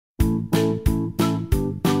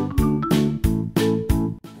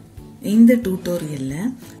இந்த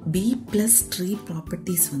டியூட்டோரியலில் B plus tree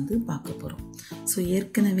properties வந்து பார்க்க போகிறோம். ஸோ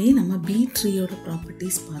ஏற்கனவே நம்ம பி ட்ரீயோட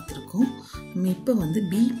ப்ராப்பர்ட்டிஸ் பார்த்துருக்கோம். நம்ம இப்போ வந்து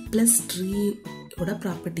பி ப்ளஸ் ட்ரீயோட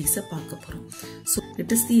ப்ராப்பர்ட்டிஸை பார்க்க போகிறோம். So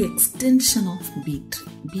it is the extension of B tree.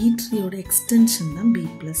 B ட்ரீயோட extension தான் பி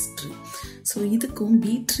ப்ளஸ் ட்ரீ. ஸோ இதுக்கும்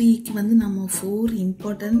பி ட்ரீக்கு வந்து நம்ம 4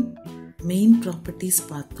 இம்பார்ட்டன்ட் மெயின் ப்ராப்பர்ட்டிஸ்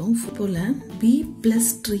பார்த்தோம். போல் பி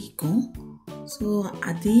ப்ளஸ் ட்ரீக்கும் ஸோ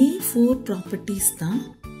அதே 4 ப்ராப்பர்ட்டிஸ் தான்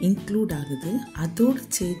இன்க்ளூட் ஆகுது. அதோடு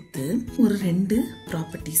சேர்த்து ஒரு 2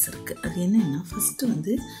 ப்ராப்பர்ட்டிஸ் இருக்குது. அது என்னென்னா, ஃபஸ்ட்டு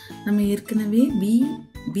வந்து நம்ம ஏற்கனவே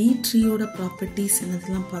பி ட்ரீயோட ப்ராப்பர்ட்டிஸ்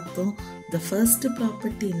என்னதெல்லாம் பார்த்தோம். த ஃபர்ஸ்ட்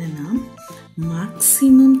ப்ராப்பர்ட்டி என்னென்னா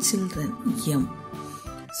மேக்ஸிமம் சில்ட்ரன் எம்.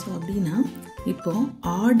 ஸோ அப்படின்னா இப்போ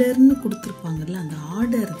ஆர்டர்னு கொடுத்துருப்பாங்கல்ல, அந்த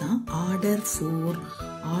ஆர்டர் தான் ஆர்டர் 4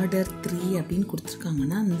 ஆர்டர் 3 அப்படின்னு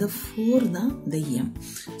கொடுத்துருக்காங்கன்னா அந்த 4 தான் இந்த எம்.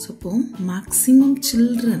 ஸோ இப்போ maximum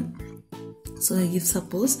children. So if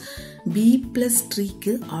suppose B plus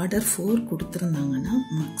ட்ரீக்கு order 4 கொடுத்துருந்தாங்கன்னா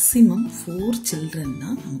மேக்ஸிமம் 4 சில்ட்ரன்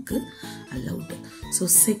தான் நமக்கு அலவுடு. ஸோ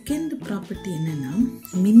செகண்ட் ப்ராப்பர்ட்டி என்னென்னா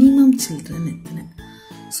மினிமம் சில்ட்ரன் எத்தனை.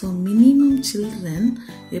 ஸோ மினிமம் சில்ட்ரன்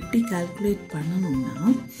எப்படி கால்குலேட் பண்ணணும்னா,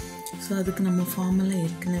 ஸோ அதுக்கு நம்ம ஃபார்முலா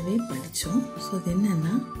ஏற்கனவே படித்தோம். ஸோ அது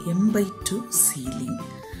என்னென்னா m/2 ceiling.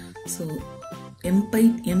 So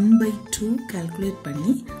m/2 calculate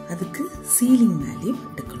பண்ணி அதுக்கு சீலிங் வேல்யூ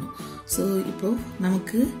எடுக்கணும். ஸோ இப்போது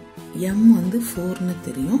நமக்கு m வந்து 4ன்னு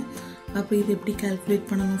தெரியும். அப்போ இது எப்படி கால்குலேட்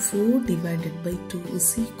பண்ணணும்? 4 divided by 2 is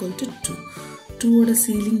equal to 2. 2ஓட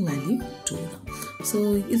ceiling value 2 தான். ஸோ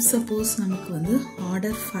இஃப் சப்போஸ் நமக்கு வந்து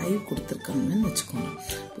ஆர்டர் 5 கொடுத்துருக்காங்கன்னு வச்சுக்கோங்க.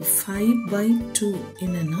 5/2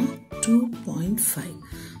 என்னென்னா 2.5.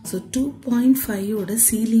 ஸோ 2.5ஓட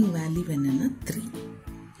சீலிங் வேல்யூ என்னென்னா 3.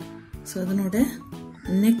 ஸோ அதனோட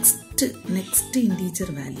நெக்ஸ்ட்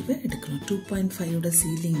இன்டீஜர் வேல்யூவை எடுக்கணும். 2.5ஓட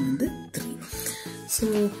சீலிங் வந்து 3. ஸோ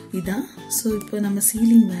இதான். ஸோ இப்போ நம்ம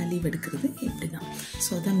சீலிங் வேல்யூ எடுக்கிறது இப்படி தான். ஸோ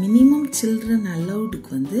அதான் மினிமம் சில்ட்ரன் அலவுடுக்கு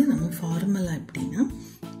வந்து நம்ம ஃபார்முலா எப்படின்னா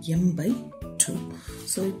m/2.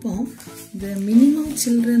 ஸோ இப்போ இந்த மினிமம்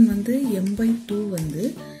சில்ட்ரன் வந்து m/2 வந்து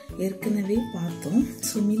ஏற்கனவே பார்த்தோம்.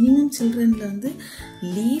 ஸோ மினிமம் சில்ட்ரனில் வந்து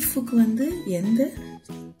லீஃபுக்கு வந்து எந்த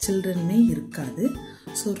சில்ட்ரனுமே இருக்காது.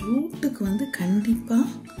 ஸோ ரூட்டுக்கு வந்து கண்டிப்பாக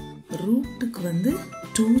ரூட்டுக்கு வந்து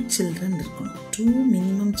 2 சில்ட்ரன் இருக்கணும். 2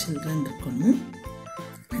 மினிமம் சில்ட்ரன் இருக்கணும்.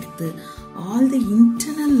 அடுத்து ஆல் த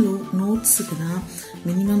இன்டர்னல் நோட்ஸுக்கு தான்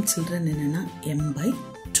மினிமம் சில்ட்ரன் என்னென்னா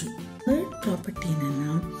m/2. தேர்ட் ப்ராப்பர்ட்டி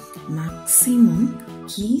என்னென்னா மேக்ஸிமம்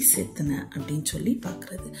கீஸ் எத்தனை அப்படின்னு சொல்லி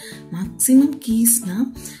பார்க்குறது. மேக்ஸிமம் கீஸ்னால்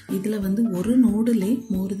இதில் வந்து ஒரு நோடுலே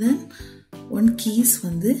மோர் தென் 1 கீஸ்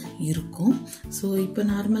வந்து இருக்கும். ஸோ இப்போ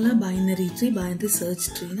நார்மலாக பைனரி சர்ச்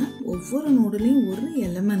ட்ரீனா ஒவ்வொரு நோடுலேயும் ஒரு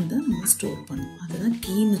எலமெண்ட் தான் நம்ம ஸ்டோர் பண்ணுவோம். அதுதான்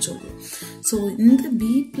கீன்னு சொல்லுவோம். ஸோ இந்த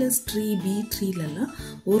பி ப்ளஸ் பி ட்ரீலலாம்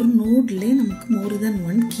ஒரு நோட்லேயே நமக்கு மோர் தென்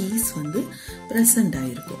 1 கீஸ் வந்து ப்ரெசண்ட்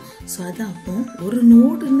ஆகிருக்கும். ஸோ அது அப்போ ஒரு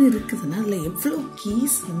நோடுன்னு இருக்குதுன்னா அதில் எவ்வளோ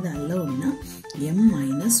கீஸ் வந்து அல்லவுன்னா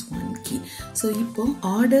m-1 கீ. ஸோ இப்போ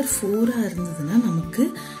ஆர்டர் 4 இருந்ததுன்னா நமக்கு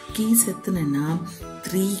கீஸ் எத்தனைன்னா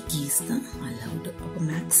 3 கீஸ் தான் அலவுடு. அப்போ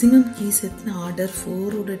மேக்ஸிமம் கீஸ் எத்தனை? ஆர்டர்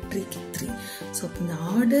 4ஓட ட்ரீக்கு 3. ஸோ அப்போ இந்த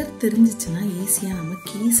ஆர்டர் தெரிஞ்சிச்சுன்னா ஈஸியாக நம்ம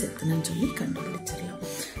கீஸ் எத்தனைன்னு சொல்லி கண்டுபிடிச்சிடலாம்.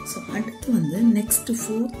 ஸோ அடுத்து வந்து நெக்ஸ்ட்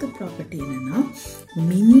 4th ப்ராப்பர்ட்டி என்னென்னா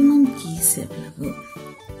மினிமம் கீஸ் எவ்வளவு.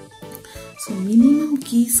 ஸோ மினிமம்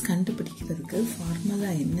கீஸ் கண்டுபிடிக்கிறதுக்கு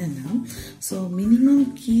ஃபார்முலா என்னென்னா, ஸோ மினிமம்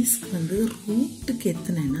கீஸ்க்கு வந்து ரூட்டுக்கு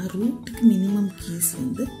எத்தனைன்னா ரூட்டுக்கு மினிமம் கீஸ்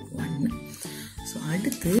வந்து 1. ஸோ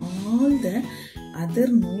அடுத்து ஆல் த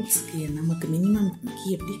அதர் நோட்ஸ்க்கு நமக்கு மினிமம் கீ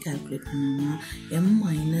எப்படி கால்குலேட் பண்ணோம்னா m/2 -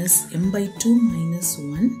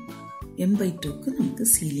 1 m/2க்கு நமக்கு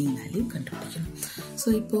சீலிங் வேல்யூ கண்டுபிடிக்கணும். ஸோ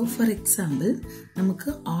இப்போது ஃபார் எக்ஸாம்பிள் நமக்கு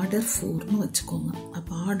ஆர்டர் 4ன்னு வச்சுக்கோங்க.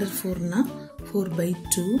 அப்போ ஆர்டர் 4னா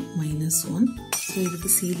 4/2 - 1. ஸோ இதுக்கு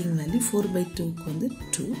சீலிங் வேல்யூ 4/2க்கு வந்து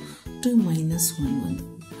 2 - 1 வந்து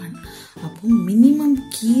 1. அப்போ மினிமம்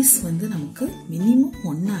கீஸ் வந்து நமக்கு மினிமம்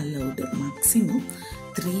 1 அலவுடு, மேக்ஸிமம்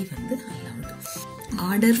 3 வந்து அலவுடு.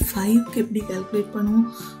 ஆர்டர் 5க்கு எப்படி கால்குலேட் பண்ணுவோம்?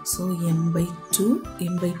 ஸோ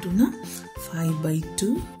m/2னா 5/2.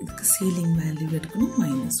 இதுக்கு சீலிங் வேல்யூ எடுக்கணும்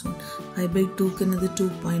 -1. 5/2க்கு என்னது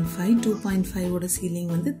 2.5. 2.5ஓட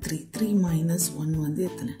சீலிங் வந்து 3 - 1 வந்து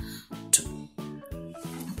எத்தனை? 2.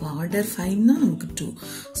 அப்போ ஆர்டர் 5னா நமக்கு 2.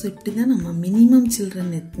 ஸோ இப்படி தான் நம்ம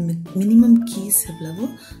மினிமம் கீஸ் எவ்வளவோ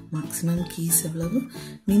மேக்ஸிமம் கீஸ் எவ்வளவு,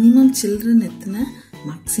 மினிமம் சில்ட்ரன் எத்தனை,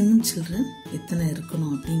 மேக்ஸிமம் சில்ட்ரன் எத்தனை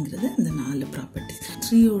இருக்கணும் அப்படிங்கிறது இந்த 4 ப்ராப்பர்ட்டிஸ்.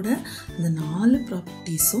 ட்ரீயோட இந்த 4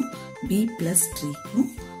 ப்ராப்பர்ட்டிஸும் பி ப்ளஸ் ட்ரீக்கும்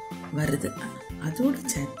வருது. அதோடு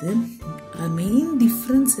சேர்த்து மெயின்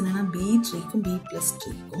டிஃப்ரென்ஸ் என்னென்னா பி ட்ரீக்கும் பி ப்ளஸ்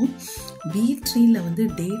ட்ரீக்கும், பி ட்ரீயில் வந்து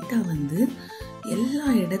டேட்டா வந்து எல்லா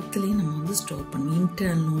இடத்துலையும் நம்ம வந்து ஸ்டோர் பண்ணுவோம்.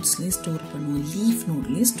 இன்டர்னல் நோட்ஸ்லேயும் ஸ்டோர் பண்ணுவோம், லீஃப்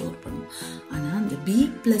நோட்லேயும் ஸ்டோர் பண்ணுவோம். ஆனால் அந்த B+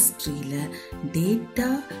 ட்ரீல data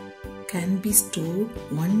can be stored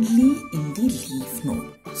only in the leaf node.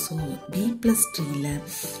 So B+ ட்ரீல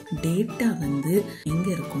data வந்து எங்க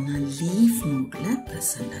இருக்கும்னா லீஃப் நோட்ல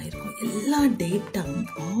பிரசன்ட் ஆயிருக்கும். எல்லா டேட்டாவும்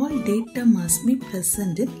all data must be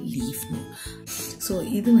present in leaf node. So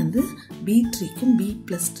இது வந்து B ட்ரீக்கும் B+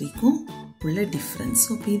 ட்ரீக்கும் உள்ள டிஃப்ரென்ஸ்.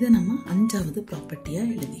 ஸோ இதை நம்ம 5வது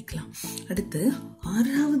ப்ராப்பர்ட்டியாக எழுதிக்கலாம். அடுத்து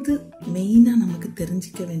 6வது மெயினாக நமக்கு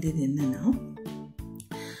தெரிஞ்சிக்க வேண்டியது என்னன்னா,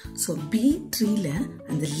 ஸோ B ட்ரீல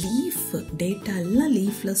அந்த லீஃப் டேட்டா எல்லாம்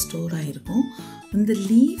லீஃப்ல ஸ்டோர் ஆகிருக்கும். இந்த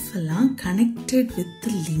லீஃப் எல்லாம் connected with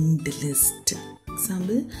linked list.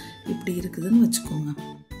 Example இப்படி இருக்குதுன்னு வச்சுக்கோங்க.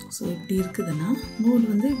 ஸோ இப்படி இருக்குதுன்னா நோடு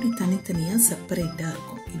வந்து இப்படி தனித்தனியாக செப்பரேட்டாக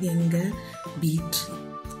இருக்கும். இது எங்கே B ட்ரீ.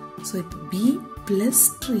 ஸோ இப்போ B+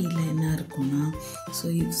 ட்ரீல என்ன இருக்கும்னா, ஸோ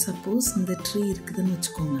சப்போஸ் இந்த ட்ரீ இருக்குதுன்னு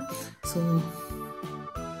வச்சுக்கோங்க. ஸோ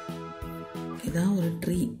இதான் ஒரு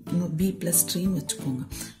ட்ரீ, B+ ட்ரீன்னு வச்சுக்கோங்க.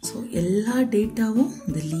 ஸோ எல்லா டேட்டாவும்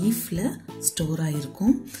இந்த லீஃப்ல ஸ்டோர்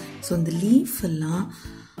ஆகிருக்கும். ஸோ இந்த லீஃப் எல்லாம்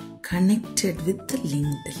connected with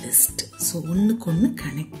linked list. So ஒன்றுக்கு ஒன்று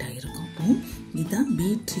கனெக்ட் ஆகிருக்கும். இதுதான் B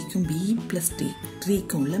ட்ரீக்கும் B+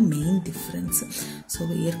 ட்ரீக்கும் உள்ள மெயின் டிஃப்ரென்ஸ். ஸோ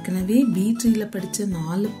ஏற்கனவே B ட்ரீல படித்த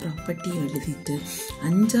 4 ப்ராப்பர்ட்டியும் எழுதிட்டு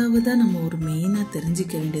 5வதாக நம்ம ஒரு மெயினாக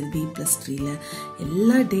தெரிஞ்சிக்க வேண்டியது B+ ட்ரீல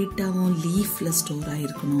எல்லா டேட்டாவும் லீஃப்ல ஸ்டோர்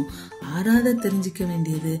ஆகிருக்கணும். 6வது தெரிஞ்சிக்க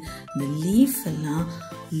வேண்டியது இந்த லீஃப் எல்லாம்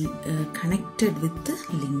கனெக்டட் வித்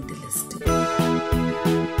லிங்க்டு லிஸ்ட்.